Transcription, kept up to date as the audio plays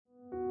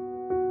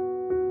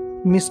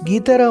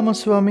Ms.Gita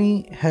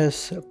Ramaswamy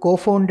has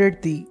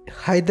co-founded the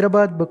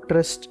Hyderabad Book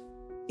Trust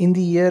in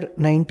the year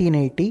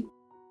 1980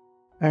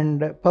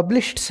 and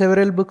published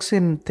several books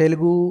in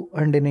Telugu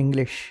and in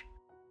English.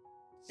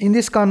 In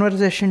this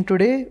conversation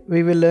today,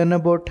 we will learn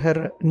about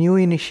her new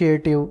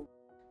initiative,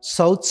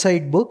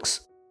 Southside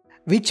Books,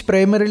 which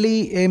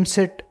primarily aims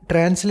at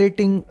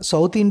translating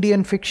South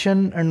Indian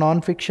fiction and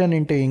non-fiction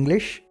into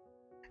English,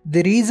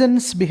 the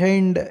reasons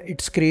behind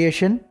its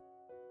creation,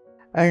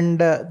 and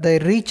they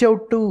reach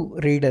out to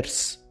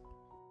readers.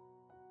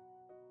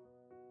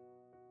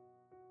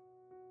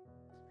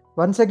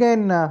 Once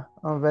again,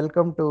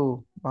 welcome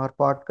to our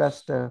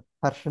podcast,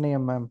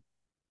 Harshini ma'am.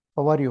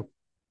 How are you?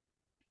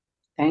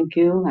 Thank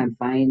you. I'm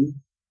fine.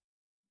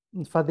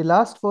 For the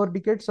last 4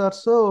 decades or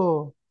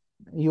so,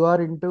 you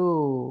are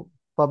into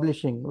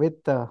publishing with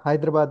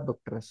Hyderabad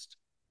Book Trust.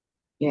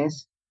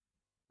 Yes.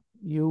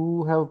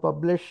 You have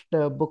published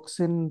books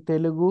in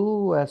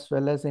Telugu as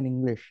well as in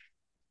English.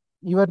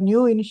 Your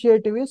new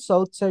initiative is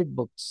Southside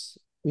Books,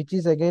 which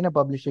is again a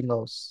publishing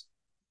house.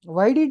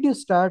 Why did you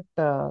start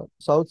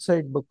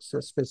Southside Books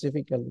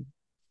specifically?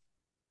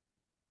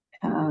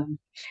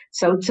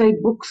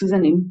 Southside Books is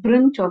an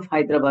imprint of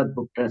Hyderabad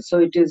Book Trust. So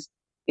it is,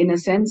 in a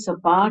sense, a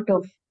part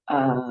of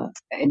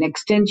an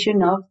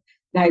extension of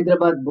the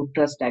Hyderabad Book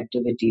Trust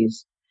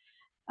activities.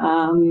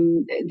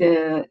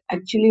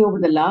 Actually, over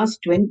the last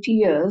 20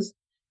 years,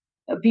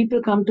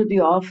 people come to the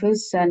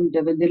office and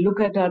when they look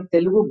at our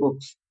Telugu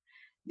books,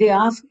 they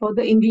ask for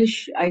the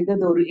English, either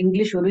the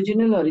English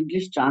original or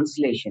English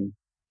translation.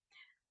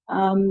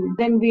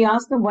 Then we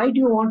ask them, why do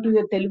you want to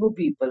hear Telugu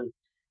people?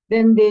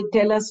 Then they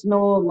tell us,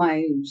 no,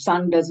 my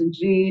son doesn't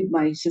read,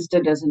 my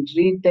sister doesn't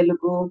read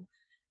Telugu.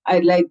 I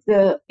like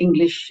the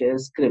English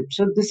script.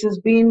 So this has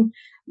been,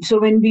 so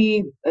when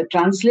we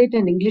translate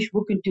an English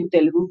book into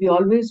Telugu, we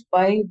always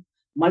buy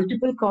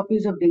multiple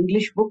copies of the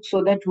English book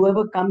so that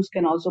whoever comes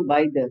can also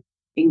buy the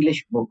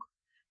English book.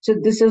 So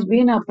this has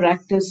been our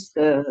practice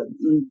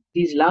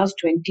these last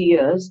 20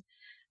 years.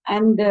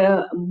 And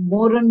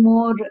more and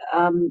more,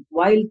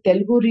 while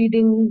Telugu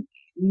reading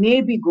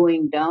may be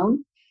going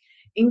down,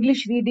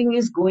 English reading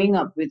is going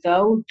up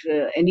without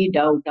any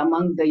doubt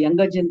among the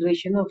younger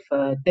generation of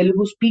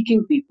Telugu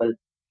speaking people.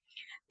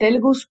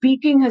 Telugu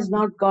speaking has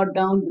not got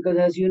down because,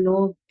 as you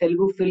know,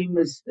 Telugu film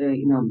is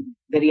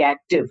very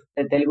active,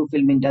 the Telugu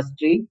film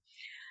industry.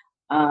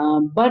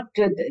 But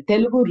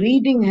Telugu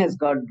reading has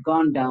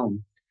gone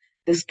down,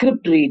 the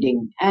script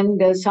reading.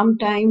 And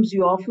sometimes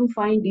you often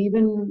find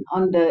even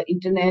on the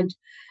internet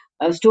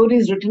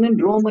stories written in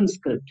Roman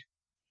script.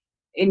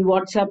 In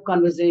WhatsApp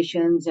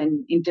conversations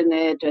and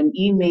internet and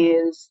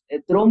emails,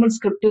 the Roman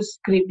script is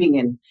creeping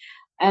in.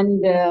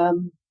 And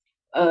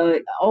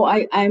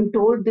I'm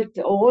told that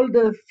all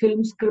the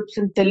film scripts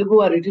in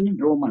Telugu are written in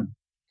Roman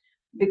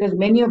because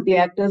many of the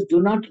actors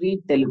do not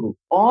read Telugu.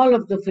 All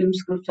of the film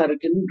scripts are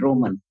written in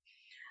Roman.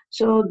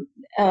 So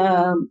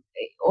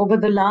over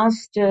the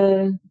last,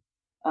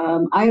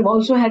 I've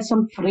also had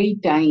some free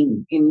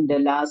time in the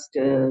last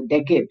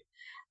decade.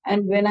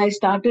 And when I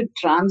started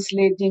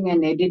translating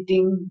and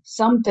editing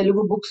some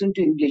Telugu books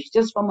into English,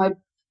 just for my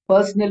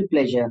personal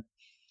pleasure.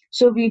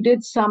 So we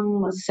did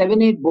some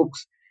 7, 8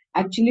 books.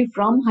 Actually,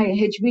 from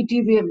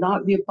HBT, we have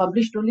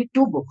published only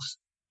 2 books.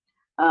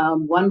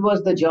 One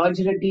was the George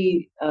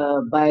Reddy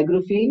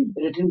biography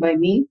written by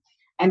me,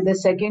 and the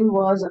second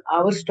was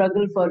Our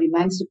Struggle for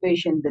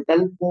Emancipation, the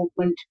Dalit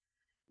movement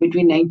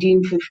between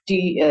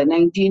 1902 and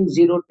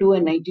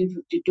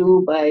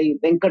 1952 by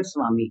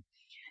Venkateswamy.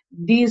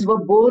 These were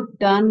both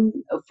done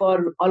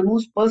for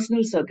almost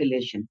personal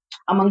circulation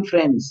among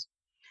friends,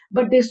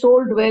 but they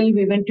sold well.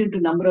 We went into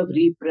a number of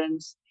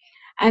reprints.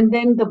 And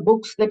then the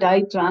books that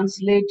I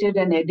translated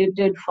and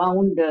edited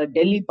found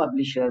Delhi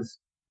publishers.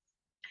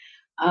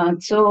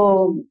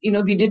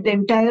 We did the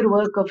entire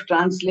work of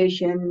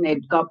translation,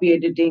 copy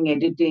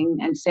editing,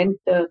 and sent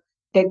the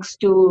text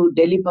to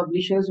Delhi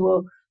publishers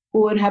who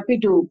were happy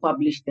to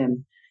publish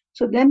them.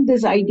 So then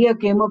this idea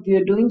came up. We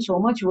are doing so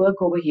much work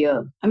over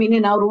here. I mean,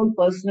 in our own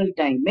personal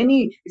time.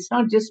 It's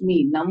not just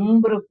me,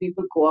 number of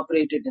people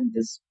cooperated in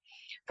this.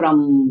 There are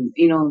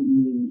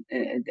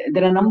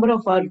a number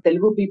of our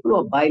Telugu people who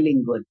are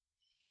bilingual.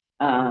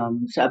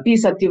 P.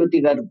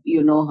 Satyavati Garu,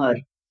 you know her.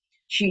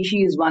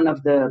 She is one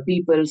of the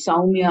people.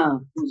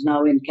 Soumya, who's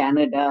now in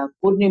Canada,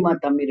 Purnima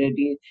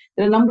Tamireddy.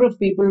 There are a number of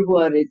people who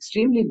are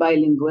extremely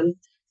bilingual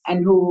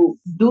and who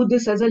do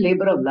this as a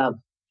labor of love.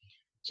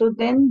 So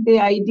then the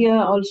idea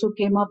also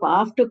came up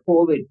after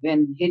COVID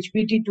when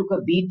HBT took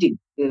a beating.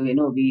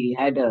 We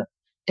had a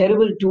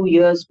terrible 2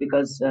 years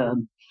because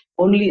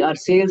only our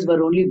sales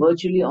were only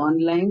virtually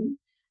online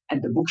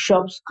and the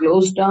bookshops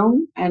closed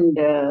down and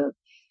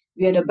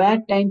we had a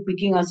bad time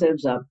picking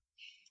ourselves up.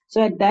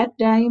 So at that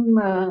time,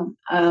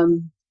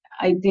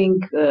 I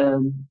think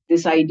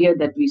this idea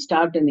that we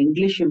start an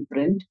English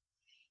imprint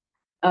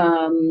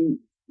um,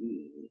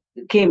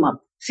 came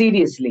up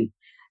seriously.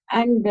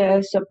 And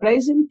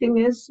surprising thing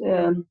is,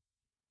 the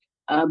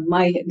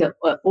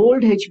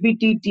old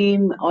HBT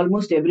team,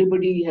 almost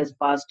everybody has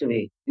passed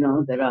away.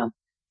 There are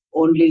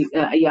only,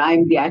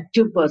 I'm the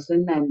active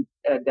person, and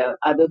the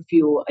other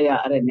few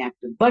are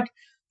inactive. But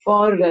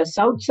for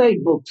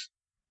Southside Books,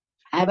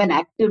 I have an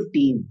active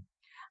team.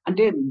 And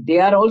they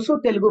are also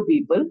Telugu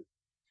people,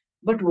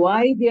 but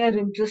why they are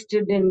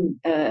interested in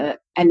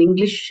an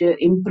English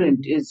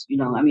imprint is,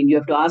 I mean, you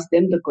have to ask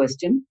them the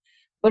question,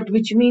 but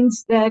which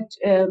means that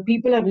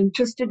people are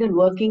interested in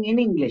working in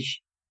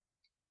English.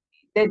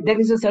 There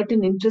is a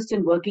certain interest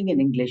in working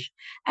in English.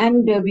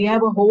 And I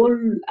have a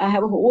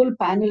whole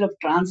panel of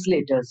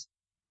translators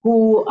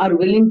who are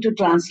willing to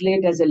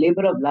translate as a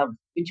labor of love,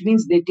 which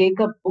means they take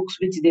up books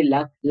which they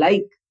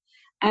like.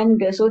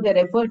 And so their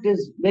effort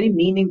is very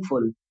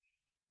meaningful.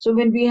 So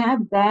when we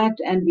have that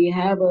and we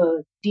have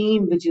a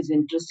team which is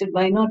interested,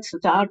 why not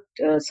start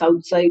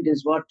Southside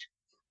is what,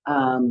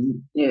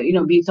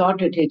 we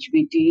thought at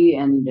HBT,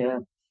 and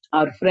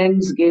our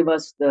friends gave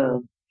us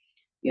the,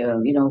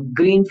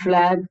 green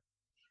flag.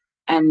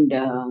 And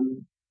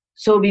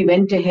so we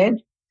went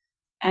ahead,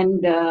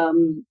 and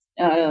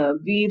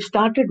we've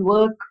started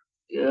work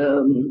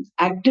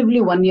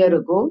actively 1 year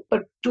ago,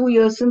 but 2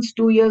 years, since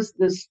 2 years,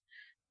 this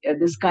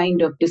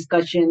kind of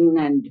discussion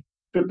and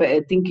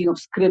thinking of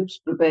scripts,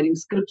 preparing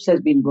scripts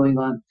has been going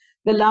on.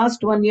 The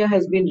last 1 year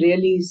has been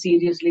really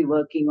seriously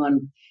working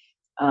on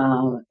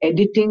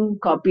editing,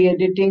 copy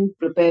editing,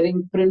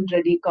 preparing print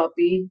ready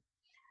copy,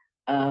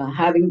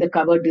 having the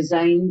cover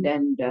designed,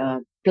 and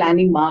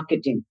planning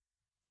marketing.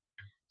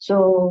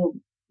 So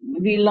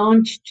we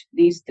launched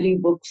these 3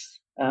 books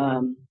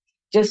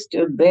just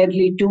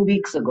barely 2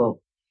 weeks ago.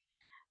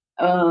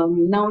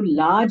 Now,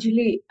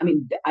 largely, I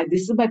mean,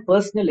 this is my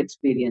personal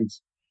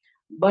experience,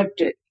 but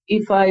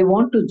if I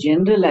want to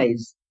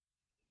generalize,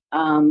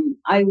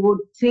 I would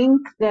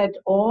think that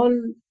all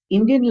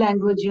Indian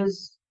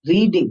languages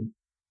reading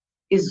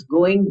is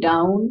going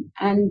down,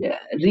 and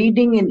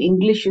reading in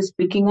English is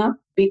picking up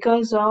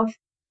because of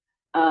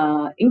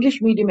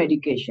English medium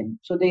education.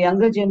 So the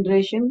younger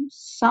generation,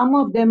 some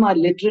of them are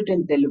literate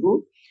in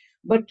Telugu,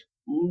 but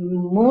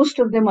most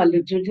of them are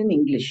literate in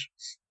English,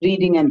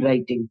 reading and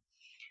writing.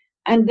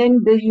 And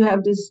then you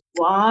have this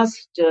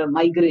vast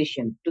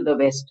migration to the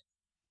West,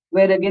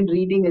 where again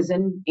reading is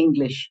in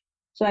English.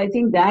 So I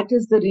think that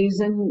is the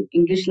reason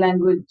English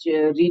language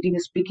reading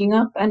is picking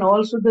up, and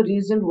also the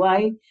reason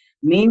why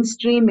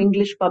mainstream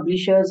English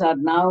publishers are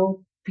now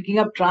picking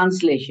up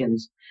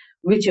translations,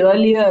 which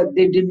earlier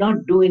they did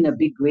not do in a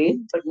big way.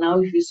 But now,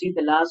 if you see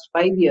the last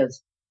 5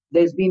 years,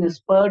 there's been a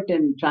spurt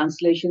in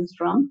translations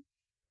from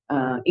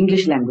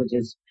English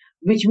languages,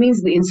 which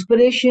means the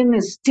inspiration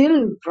is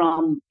still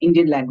from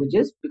Indian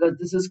languages, because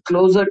this is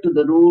closer to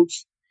the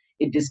roots.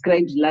 It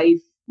describes life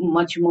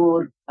much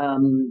more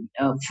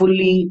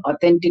fully,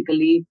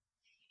 authentically.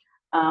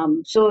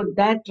 So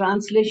that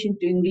translation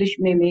to English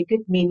may make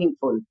it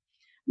meaningful.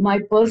 My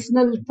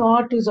personal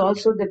thought is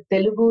also that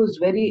Telugu is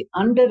very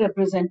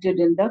underrepresented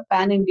in the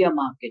pan India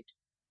market.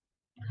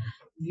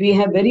 We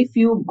have very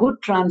few good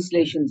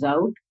translations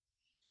out.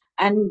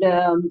 And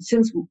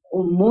since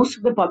most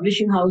of the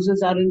publishing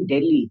houses are in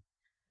Delhi,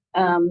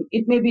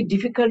 it may be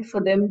difficult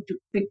for them to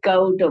pick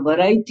out a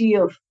variety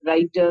of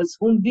writers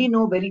whom we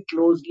know very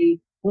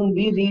closely, whom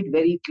we read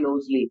very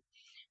closely.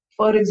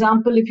 For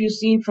example, if you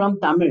see from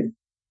Tamil,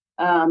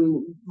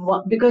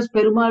 because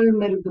Perumal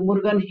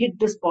Murugan hit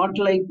the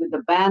spotlight with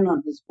the ban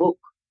on his book.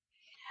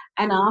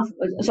 And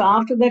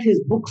after that,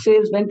 his book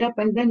sales went up,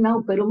 and then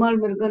now Perumal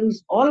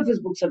Murugan's, all of his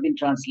books have been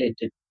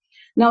translated.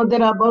 Now,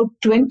 there are about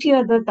 20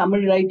 other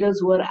Tamil writers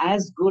who are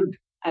as good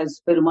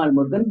as Perumal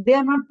Murugan. They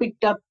are not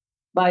picked up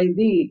by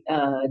the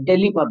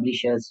Delhi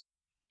publishers.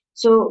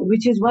 So,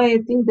 which is why I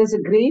think there's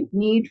a great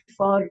need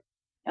for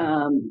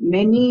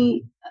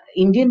many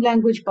Indian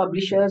language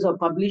publishers or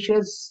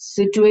publishers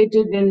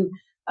situated in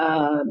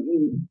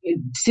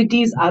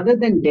cities other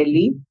than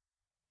Delhi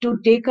to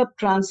take up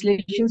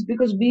translations,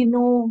 because we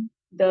know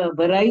the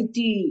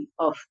variety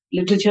of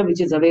literature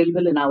which is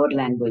available in our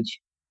language.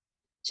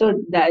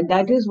 So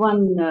that is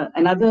one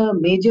another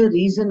major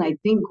reason, I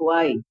think,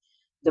 why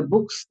the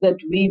books that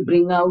we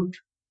bring out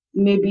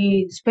may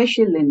be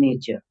special in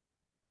nature.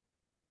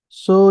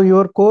 So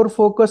your core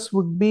focus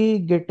would be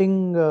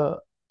getting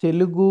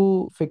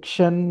Telugu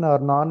fiction or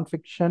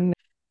non-fiction,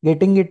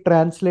 getting it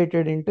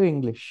translated into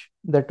English.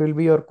 That will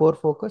be your core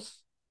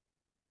focus?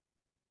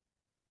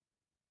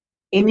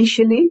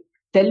 Initially,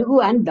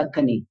 Telugu and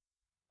Dakkani.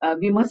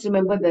 We must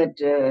remember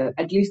that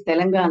at least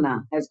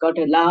Telangana has got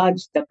a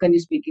large Dakkani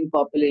speaking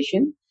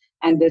population,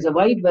 and there's a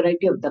wide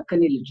variety of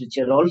Dakkani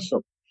literature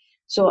also.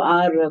 So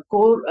our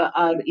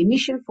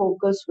initial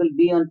focus will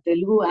be on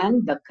Telugu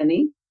and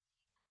Dakkani,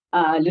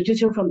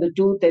 literature from the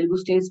two Telugu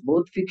states,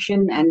 both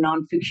fiction and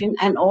non-fiction,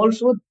 and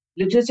also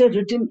literature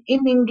written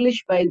in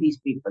English by these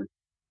people,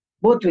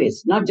 both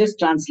ways, not just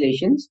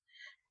translations.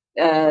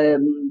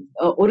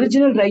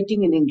 Original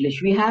writing in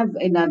English. We have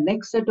in our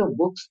next set of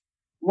books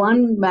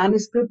one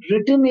manuscript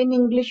written in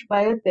English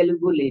by a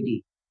Telugu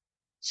lady.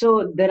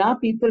 So there are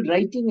people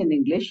writing in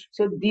English.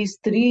 So these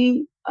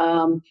three,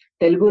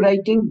 Telugu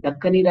writing,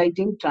 Dakkani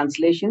writing,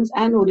 translations,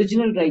 and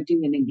original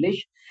writing in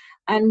English.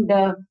 And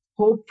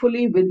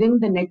hopefully within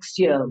the next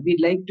year,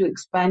 we'd like to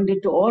expand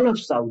it to all of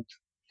South,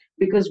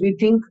 because we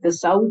think the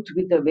South,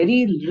 with a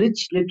very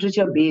rich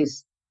literature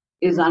base,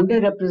 is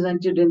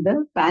underrepresented in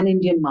the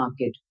pan-Indian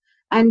market.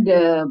 And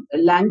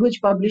language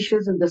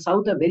publishers in the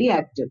South are very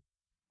active.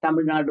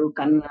 Tamil Nadu,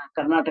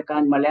 Karnataka,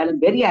 and Malayalam,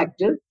 very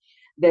active.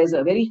 There's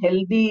a very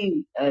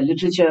healthy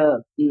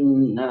literature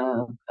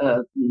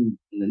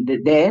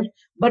there,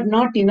 but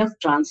not enough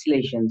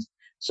translations.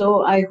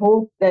 So I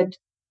hope that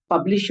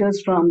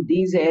publishers from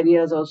these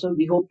areas also,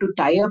 we hope to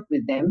tie up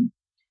with them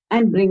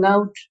and bring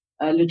out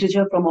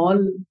literature from all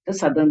the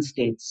southern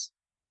states,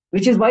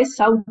 which is why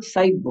South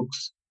Side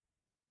books.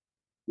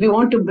 We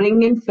want to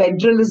bring in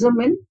federalism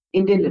in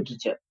Indian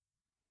literature,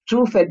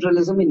 true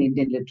federalism in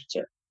Indian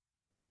literature.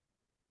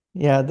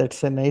 Yeah,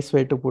 that's a nice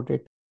way to put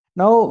it.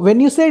 Now, when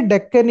you say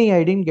Deccani,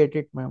 I didn't get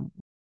it, ma'am.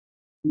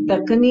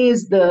 Dakkani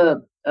is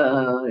the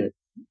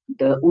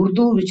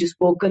Urdu which is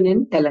spoken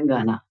in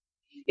Telangana.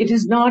 It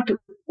is not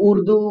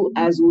Urdu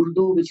as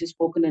Urdu which is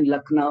spoken in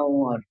Lucknow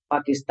or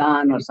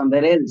Pakistan or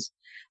somewhere else.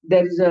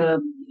 There is a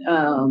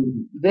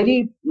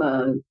very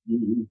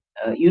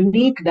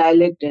unique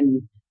dialect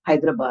in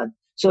Hyderabad.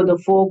 So the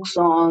folk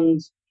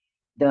songs,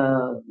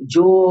 the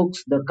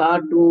jokes, the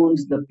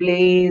cartoons, the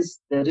plays,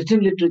 the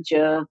written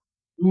literature,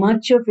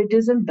 much of it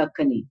is in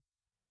Dakkani.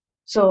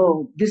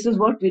 So this is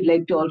what we'd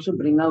like to also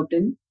bring out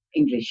in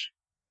English.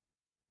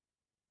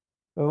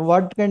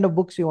 What kind of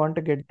books you want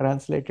to get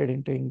translated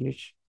into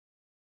English?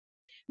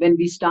 When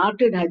we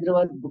started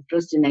Hyderabad Book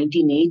Trust in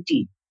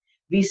 1980,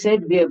 we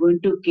said we are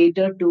going to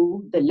cater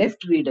to the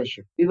left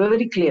readership. We were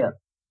very clear.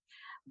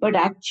 But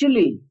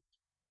actually,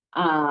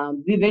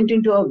 we went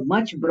into a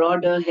much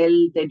broader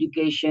health,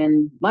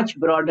 education, much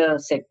broader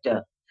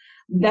sector.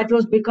 That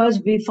was because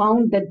we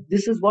found that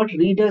this is what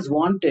readers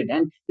wanted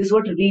and this is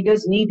what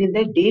readers need in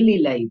their daily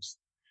lives.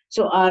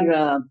 So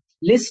our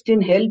list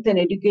in health and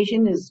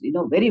education is,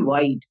 very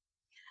wide.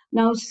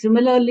 Now,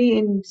 similarly,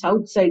 in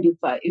South Side,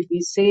 if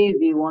we say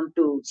we want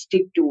to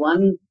stick to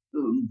one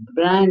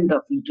brand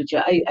of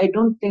literature, I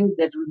don't think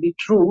that will be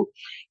true.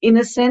 In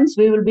a sense,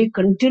 we will be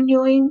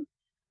continuing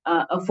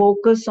a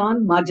focus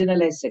on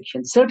marginalized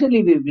sections.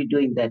 Certainly, we will be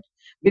doing that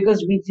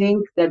because we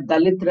think that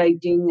Dalit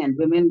writing and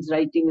women's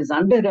writing is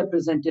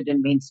underrepresented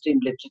in mainstream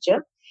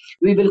literature.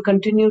 We will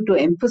continue to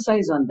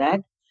emphasize on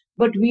that,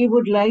 but we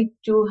would like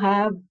to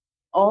have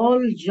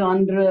all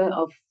genre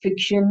of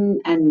fiction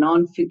and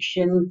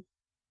non-fiction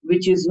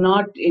which is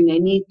not in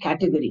any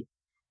category.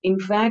 In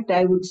fact,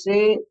 I would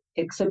say,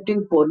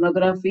 excepting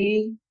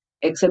pornography,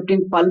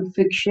 excepting pulp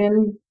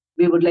fiction,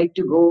 we would like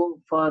to go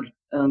for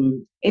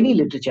any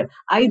literature.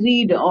 I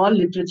read all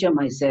literature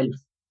myself.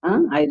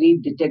 I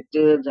read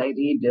detectives, I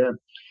read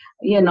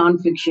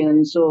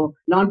non-fiction. So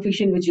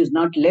non-fiction which is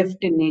not left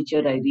in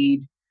nature, I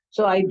read.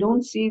 So I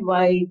don't see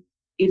why,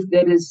 if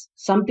there is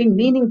something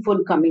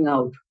meaningful coming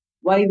out,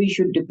 why we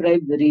should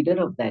deprive the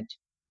reader of that.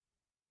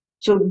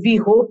 So we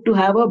hope to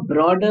have a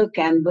broader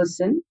canvas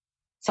in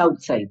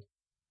South Side.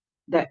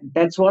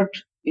 That's what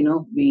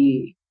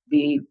we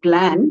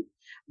plan.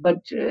 But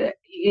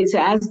it's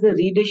as the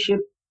readership,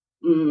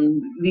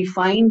 we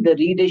find the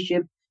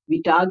readership,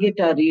 we target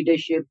our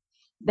readership.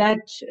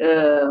 That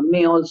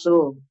may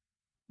also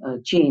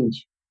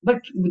change, but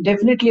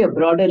definitely a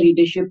broader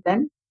readership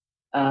than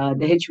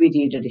the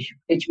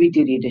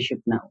HBT readership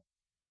now.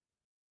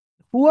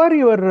 Who are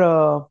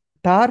your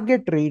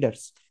target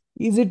readers?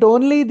 Is it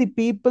only the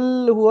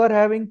people who are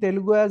having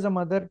Telugu as a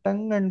mother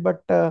tongue and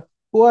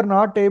who are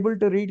not able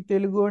to read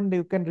Telugu and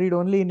you can read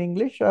only in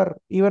English, or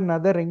even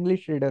other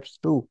English readers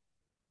too?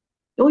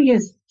 Oh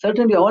yes,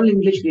 certainly all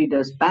English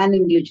readers,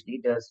 pan-English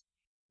readers.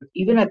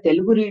 Even our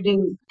Telugu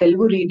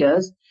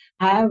readers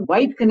have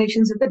wide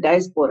connections with the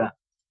diaspora.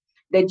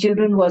 Their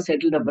children who are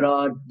settled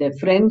abroad, their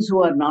friends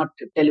who are not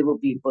Telugu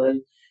people.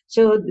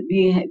 So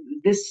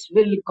this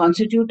will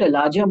constitute a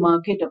larger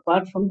market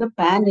apart from the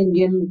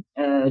pan-Indian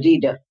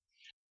reader.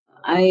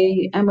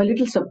 I am a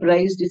little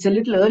surprised. It's a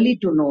little early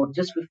to know,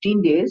 just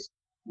 15 days.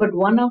 But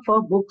one of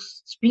our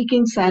books,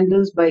 Speaking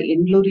Sandals by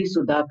Indluri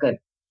Sudhakar,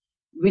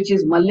 which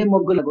is Malle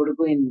Moggula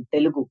Godugu in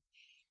Telugu,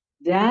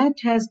 that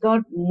has got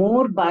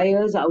more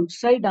buyers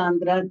outside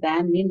Andhra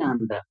than in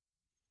Andhra.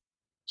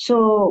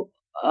 So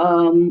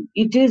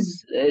it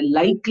is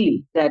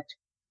likely that.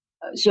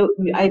 So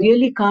I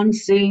really can't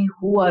say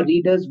who are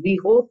readers. We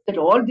hope that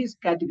all these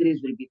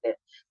categories will be there.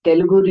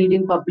 Telugu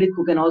reading public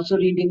who can also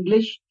read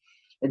English,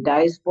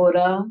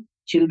 diaspora,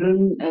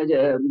 children,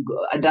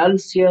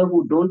 adults here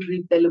who don't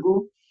read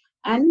Telugu,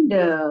 and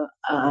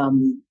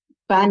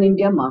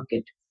pan-India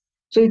market.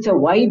 So it's a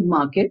wide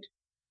market,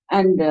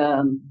 and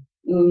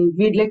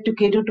we'd like to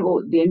cater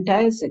to the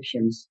entire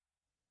sections.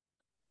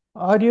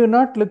 Are you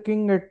not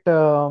looking at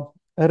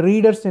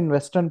readers in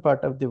Western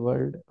part of the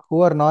world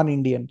who are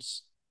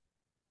non-Indians?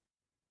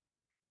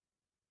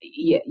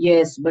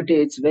 Yes, but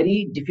it's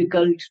very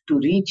difficult to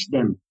reach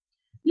them.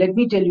 Let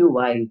me tell you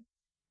why.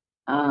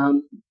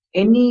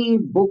 Any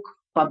book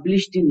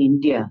published in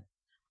India,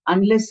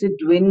 unless it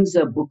wins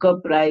a Booker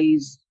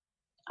Prize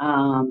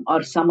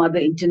or some other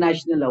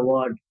international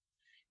award,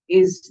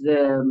 is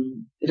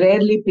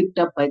rarely picked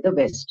up by the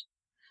West.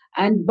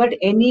 But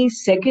any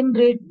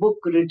second-rate book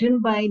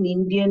written by an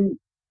Indian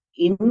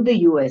in the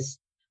US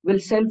will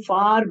sell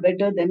far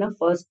better than a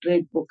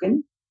first-rate book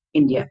in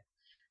India.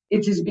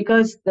 It is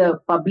because the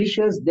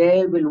publishers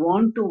there will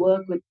want to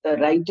work with the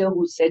writer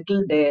who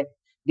settled there,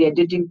 the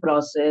editing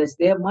process.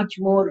 They are much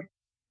more,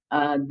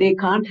 they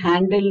can't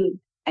handle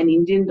an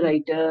Indian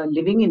writer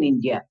living in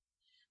India.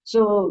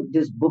 So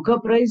this Booker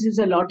Prize is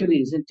a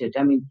lottery, isn't it?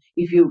 I mean,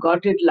 if you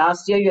got it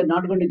last year, you're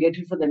not going to get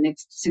it for the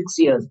next 6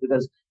 years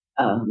because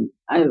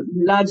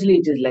largely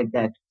it is like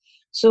that.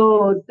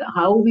 So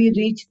how we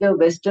reach the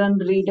Western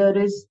reader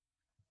is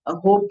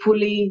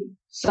hopefully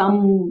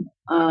some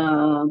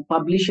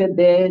publisher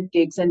there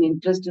takes an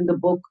interest in the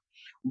book.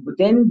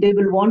 Then they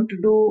will want to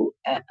do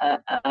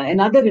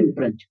another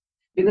imprint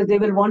because they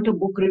will want a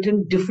book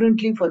written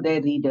differently for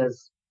their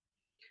readers.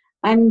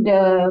 And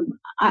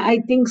I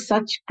think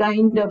such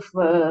kind of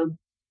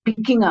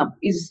picking up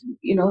is,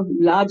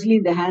 largely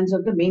in the hands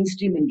of the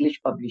mainstream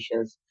English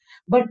publishers.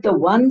 But the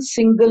one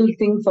single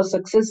thing for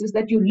success is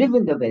that you live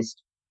in the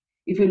West.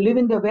 If you live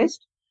in the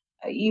West,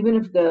 even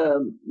if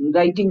the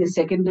writing is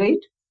second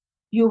rate,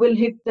 you will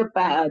hit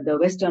the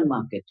Western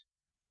market.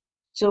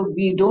 So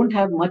we don't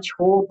have much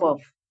hope of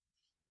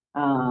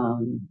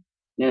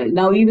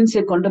now even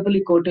say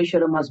Kondapalli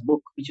Koteshwarama's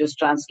book, which was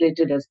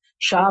translated as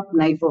Sharp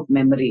Knife of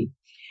Memory,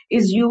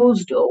 is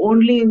used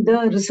only in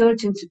the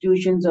research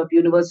institutions of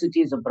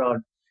universities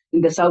abroad,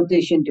 in the South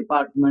Asian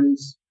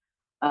departments.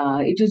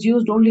 It is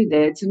used only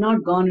there. It's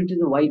not gone into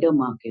the wider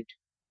market.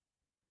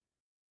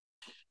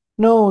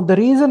 No, the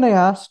reason I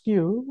asked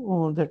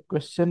you that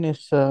question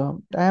is I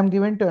am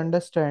given to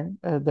understand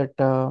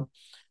that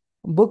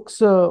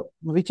books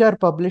which are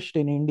published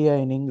in India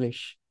in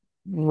English,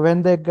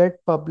 when they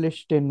get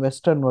published in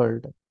Western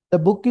world, the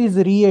book is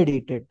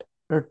re-edited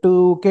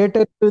to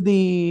cater to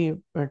the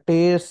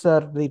taste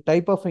or the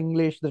type of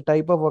English, the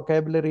type of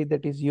vocabulary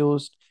that is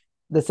used.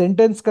 The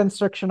sentence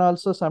construction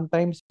also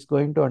sometimes is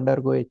going to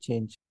undergo a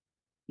change.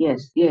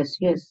 Yes, yes,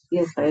 yes,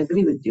 yes. I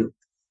agree with you.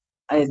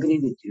 I agree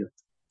with you.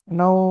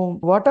 Now,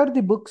 what are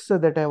the books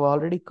that have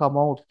already come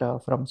out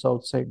from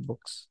Southside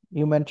Books?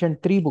 You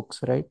mentioned 3 books,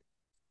 right?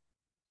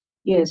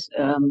 Yes,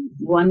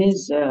 one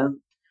is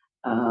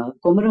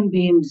Komaram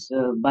Bhim's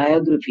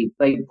biography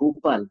by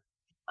Bhupal.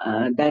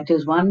 That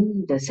is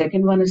one. The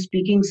second one is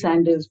Speaking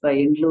Sandals by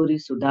Indluri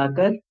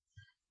Sudhakar.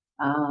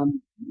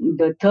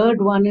 The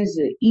third one is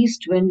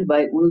East Wind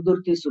by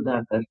Unudurti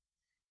Sudhakar.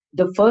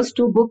 The first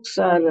 2 books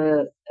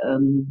are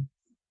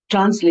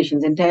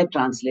translations, entire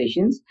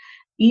translations.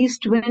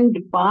 East Wind,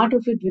 part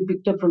of it we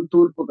picked up from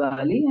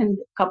Turpugali, and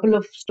a couple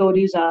of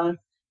stories are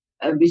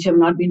which have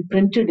not been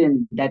printed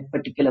in that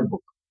particular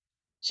book.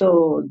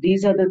 So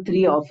these are the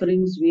 3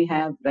 offerings we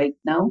have right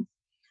now.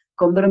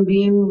 Kombaram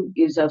Bhim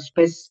is of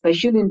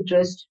special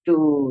interest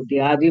to the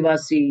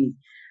Adivasi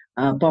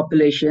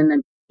population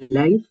and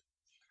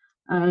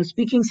life.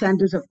 Speaking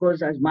Sandals, of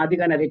course, as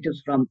Madiga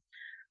narratives from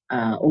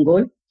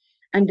Ongol.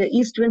 And the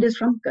East Wind is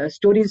from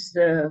stories,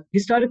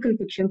 historical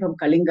fiction from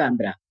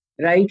Kalingandra,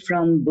 right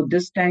from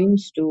Buddhist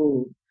times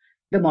to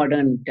the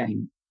modern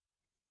time.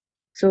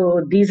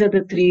 So these are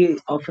the 3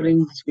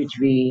 offerings which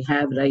we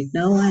have right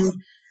now, and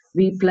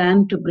we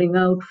plan to bring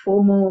out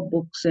 4 more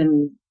books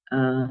in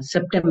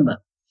September,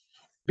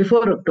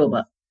 before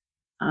October.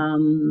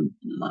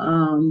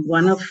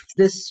 One of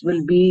this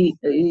will be,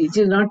 it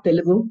is not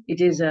Telugu,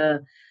 it is a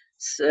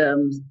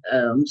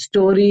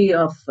story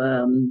of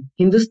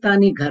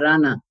Hindustani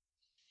Gharana,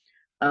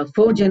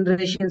 4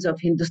 generations of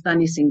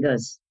Hindustani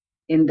singers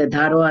in the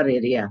Dharwar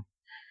area.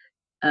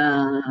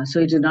 So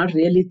it is not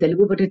really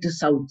Telugu, but it is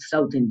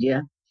South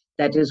India.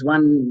 That is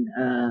one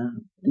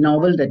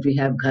novel that we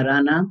have,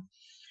 Gharana.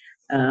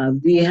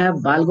 We have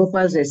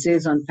Balgopal's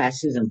essays on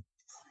fascism,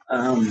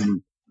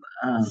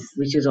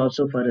 which is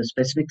also for a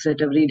specific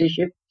set of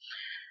readership.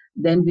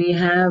 Then we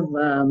have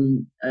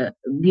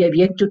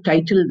yet to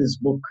title this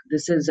book.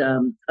 This is a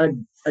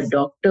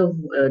doctor,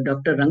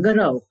 Dr.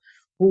 Rangarao,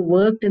 who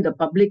worked in the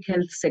public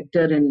health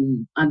sector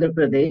in Andhra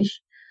Pradesh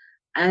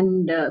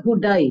and who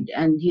died.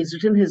 And he's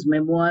written his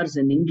memoirs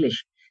in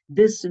English.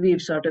 This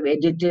we've sort of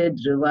edited,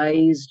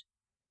 revised,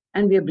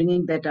 and we are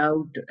bringing that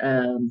out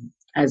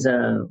as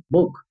a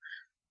book.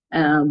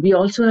 We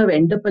also have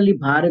Endapalli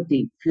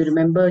Bharati. If you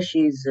remember,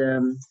 she's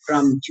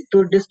from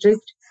Chittur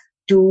district,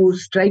 2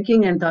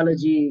 striking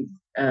anthology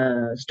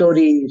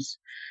stories.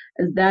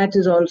 That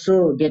is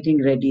also getting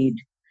readied.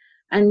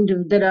 And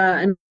there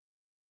are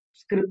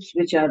scripts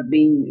which are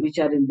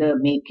in the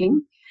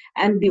making.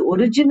 And the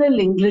original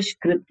English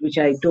script, which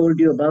I told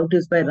you about,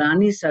 is by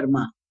Rani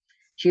Sarma.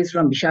 She's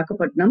from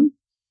Visakhapatnam.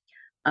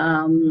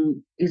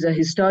 Is a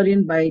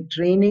historian by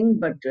training,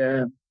 but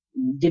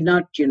did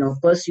not,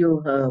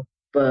 pursue her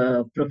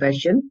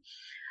profession.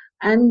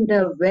 And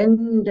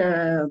when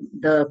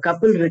the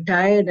couple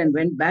retired and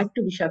went back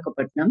to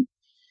Visakhapatnam,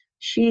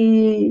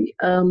 she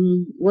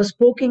was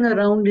poking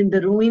around in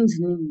the ruins,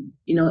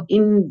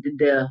 in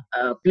the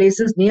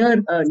places near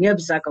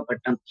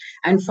Visakhapatnam,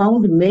 and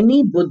found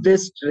many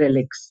Buddhist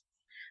relics.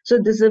 So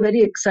this is a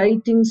very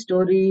exciting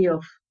story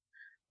of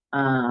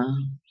uh,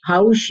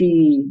 how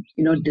she,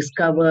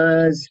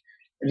 discovers,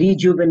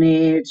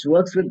 rejuvenates,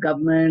 works with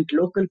government,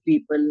 local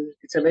people.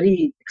 It's a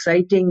very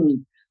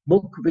exciting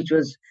book which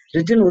was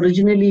written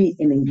originally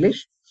in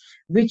English,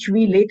 which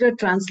we later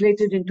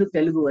translated into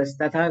Telugu as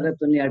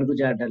Tathagatuni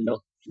Adugujadallo.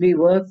 We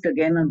worked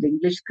again on the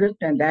English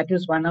script, and that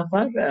is one of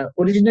our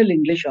original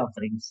English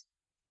offerings.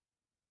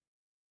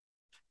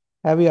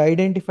 Have you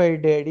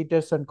identified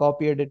editors and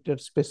copy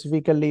editors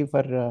specifically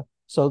for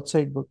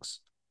Southside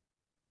books?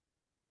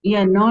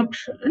 Yeah, not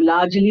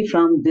largely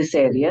from this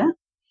area.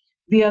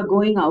 We are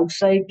going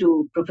outside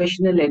to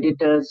professional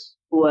editors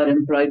who are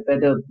employed by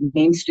the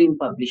mainstream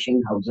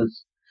publishing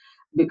houses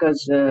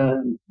because,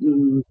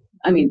 mm,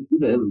 I mean,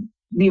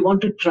 we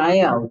want to try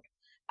out.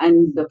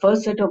 And the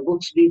first set of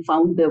books we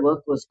found their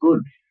work was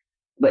good,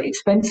 but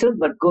expensive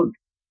but good.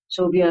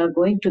 So we are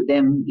going to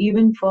them,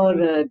 even for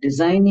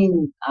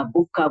designing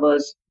book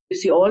covers. You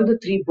see, all the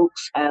three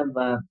books have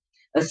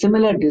a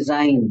similar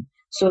design,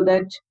 so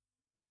that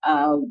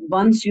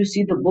once you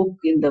see the book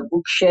in the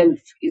bookshelf,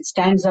 it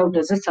stands out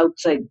as a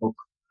Southside book.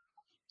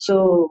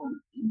 So,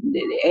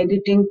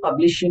 editing,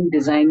 publishing,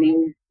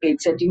 designing, page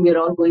setting, we're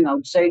all going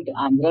outside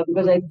Andhra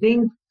because I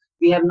think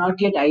we have not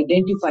yet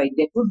identified.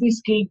 There could be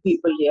skilled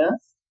people here.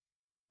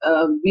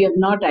 We have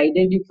not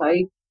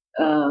identified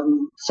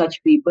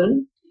such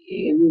people.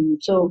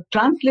 So,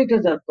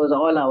 translators are, of course,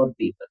 all our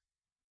people.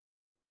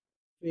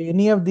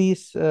 Any of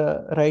these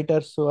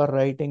writers who are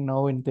writing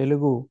now in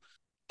Telugu,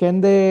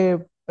 can they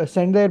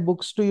send their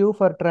books to you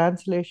for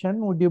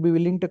translation? Would you be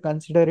willing to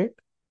consider it?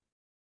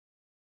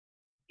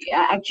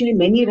 Actually,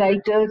 many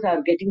writers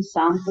are getting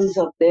samples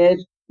of their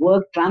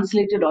work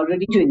translated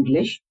already to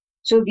English.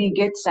 So we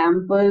get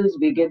samples,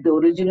 we get the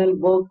original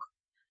book.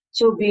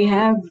 So we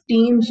have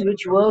teams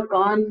which work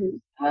on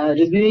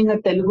reviewing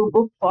a Telugu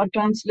book for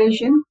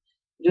translation,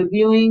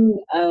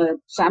 reviewing a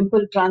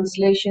sample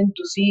translation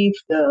to see if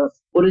the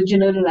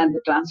original and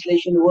the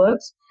translation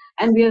works.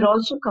 And we are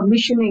also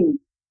commissioning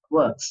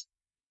works,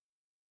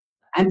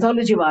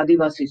 anthology of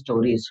Adivasi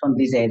stories from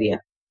this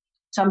area,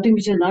 something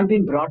which has not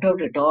been brought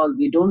out at all.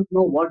 We don't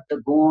know what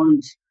the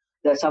Gonds,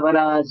 the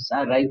Savaras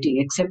are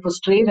writing, except for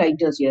stray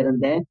writers here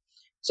and there.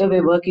 So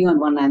we're working on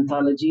one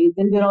anthology.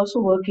 Then we're also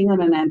working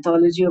on an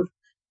anthology of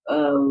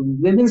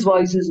women's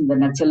voices in the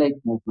Naxalite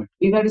movement.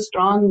 We've had a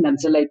strong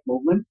Naxalite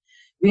movement.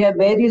 We have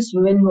various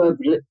women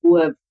who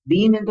have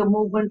been in the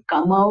movement,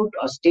 come out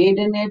or stayed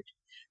in it.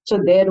 So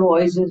their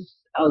voices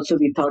also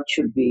we thought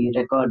should be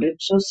recorded.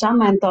 So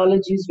some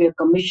anthologies we are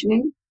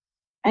commissioning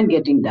and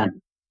getting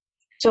done.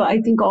 So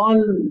I think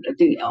all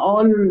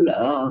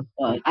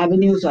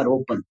avenues are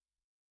open.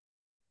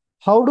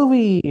 How do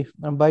we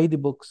buy the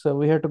books?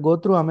 We have to go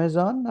through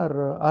Amazon,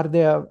 or are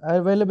they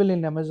available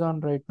in Amazon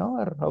right now,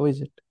 or how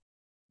is it?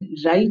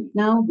 Right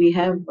now we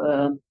have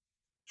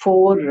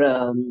four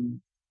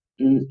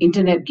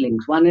internet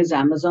links. One is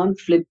Amazon,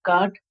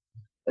 Flipkart,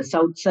 a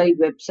Southside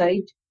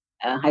website,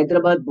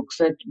 Hyderabad Book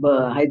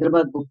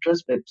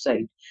Trust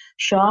website.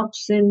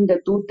 Shops in the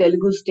two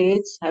Telugu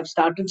states have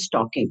started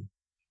stocking.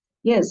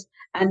 Yes,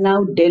 and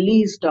now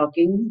Delhi is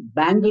stocking,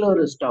 Bangalore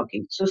is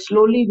stocking. So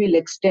slowly we'll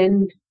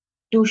extend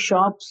to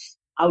shops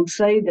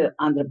outside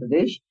Andhra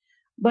Pradesh.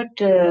 But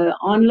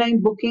online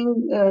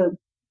booking,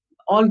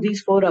 all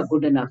these four are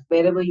good enough.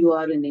 Wherever you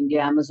are in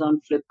India, Amazon,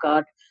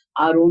 Flipkart,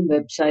 our own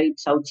website,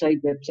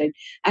 Southside website,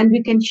 and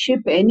we can ship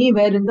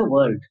anywhere in the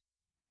world.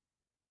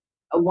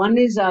 One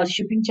is our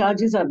shipping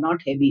charges are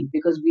not heavy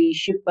because we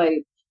ship by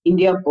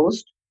India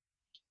Post.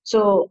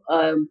 So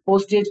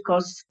postage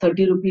costs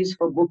 30 rupees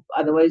for book.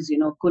 Otherwise,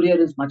 courier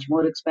is much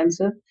more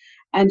expensive.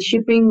 And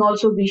shipping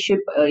also we ship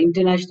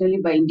internationally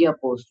by India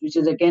Post, which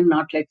is again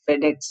not like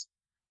FedEx,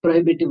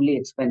 prohibitively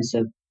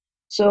expensive.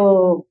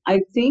 So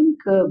I think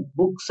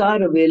books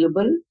are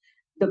available.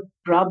 The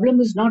problem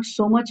is not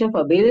so much of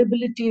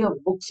availability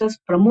of books as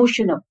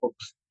promotion of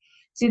books.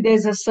 See,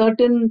 there's a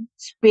certain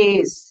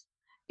space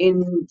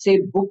in,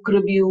 say, book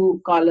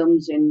review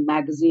columns in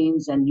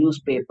magazines and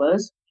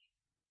newspapers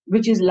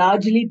which is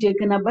largely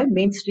taken up by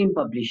mainstream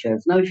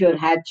publishers. Now, if you're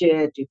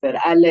Hatchet, if you're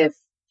Aleph,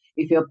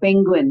 if you're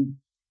Penguin,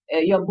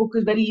 your book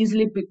is very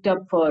easily picked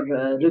up for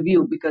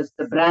review because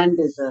the brand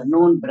is a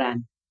known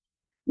brand.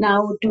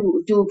 Now,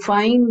 to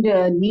find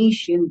a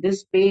niche in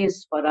this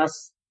space for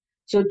us,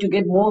 so to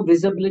get more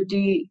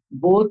visibility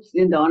both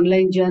in the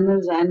online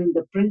journals and in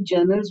the print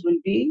journals will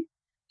be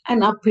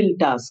an uphill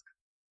task.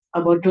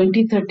 About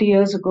 20, 30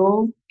 years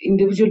ago,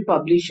 individual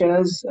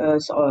publishers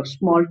or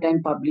small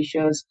time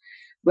publishers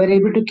were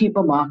able to keep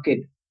a market.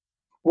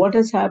 What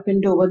has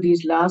happened over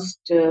these last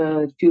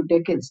few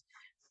decades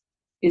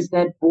is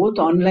that both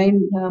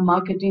online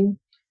marketing,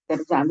 that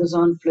is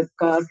Amazon,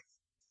 Flipkart,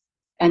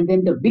 and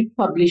then the big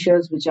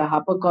publishers, which are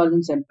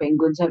HarperCollins and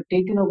Penguins, have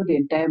taken over the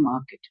entire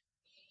market.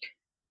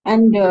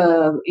 And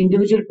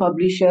individual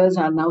publishers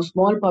are now,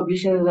 small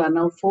publishers are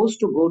now forced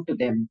to go to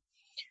them.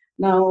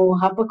 Now,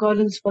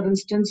 HarperCollins, for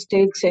instance,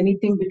 takes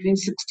anything between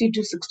 60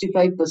 to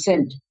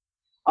 65%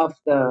 of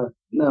the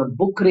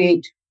book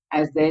rate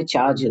as their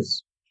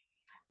charges.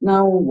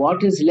 Now,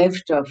 what is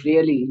left of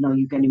really,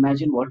 you can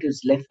imagine what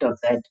is left of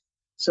that.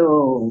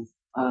 So,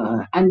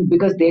 and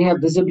because they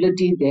have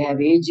visibility, they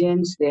have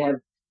agents, they have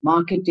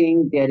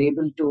marketing, they are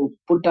able to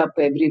put up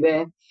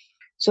everywhere.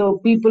 So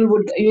people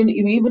would,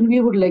 even we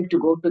would like to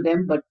go to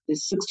them, but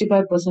this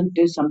 65%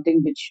 is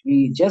something which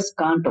we just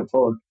can't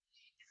afford,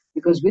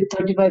 because with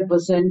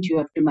 35% you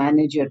have to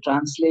manage your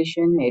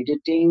translation,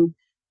 editing,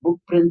 book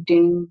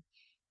printing,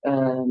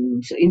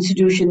 so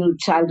institutional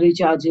salary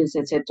charges,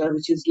 etc.,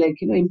 which is like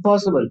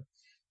impossible.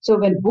 So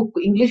when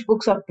English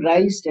books are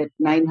priced at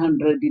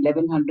 900,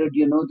 1100,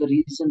 you know the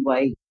reason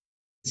why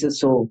this is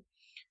so.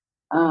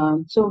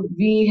 So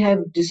we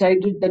have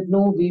decided that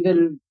no,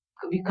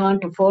 we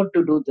can't afford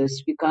to do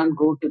this. We can't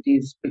go to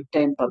these big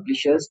time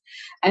publishers,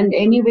 and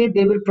anyway,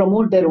 they will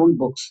promote their own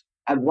books.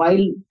 And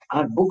while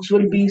our books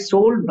will be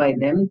sold by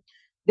them,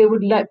 they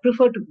would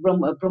prefer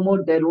to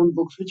promote their own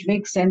books, which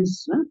makes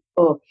sense.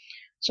 No?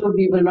 So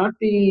we will not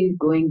be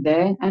going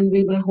there, and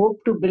we will hope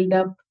to build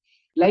up,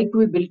 like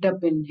we built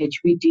up in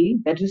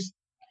HPT, that is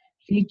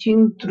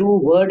reaching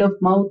through word of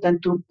mouth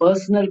and through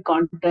personal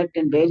contact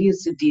in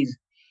various cities.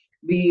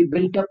 We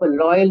built up a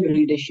loyal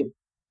readership.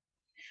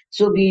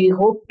 So we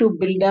hope to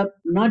build up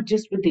not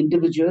just with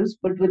individuals,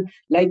 but with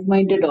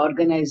like-minded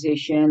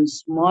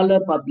organizations, smaller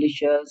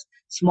publishers,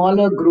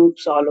 smaller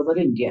groups all over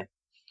India.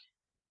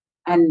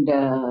 And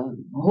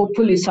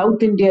hopefully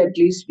South India, at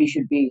least, we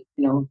should be,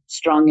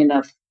 strong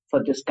enough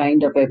for this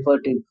kind of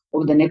effort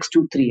over the next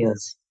 2-3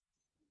 years.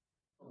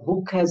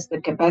 Book has the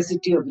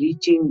capacity of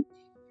reaching,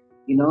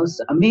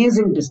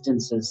 amazing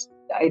distances.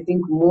 I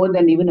think more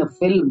than even a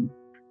film,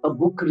 a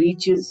book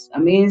reaches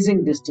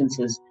amazing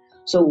distances.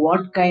 So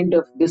what kind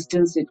of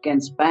distance it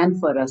can span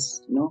for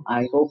us,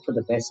 I hope for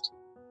the best.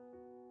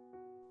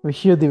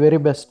 Wish you the very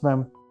best,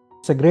 ma'am.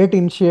 It's a great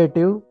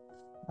initiative.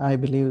 I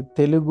believe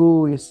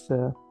Telugu is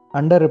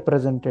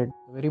underrepresented,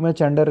 very much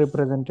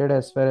underrepresented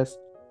as far as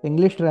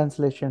English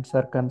translations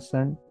are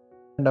concerned.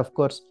 And of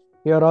course,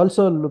 we are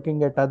also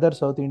looking at other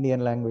South Indian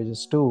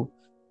languages too.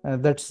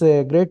 That's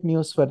great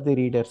news for the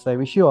readers. I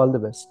wish you all the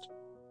best.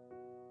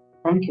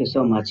 Thank you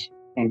so much.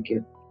 Thank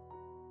you.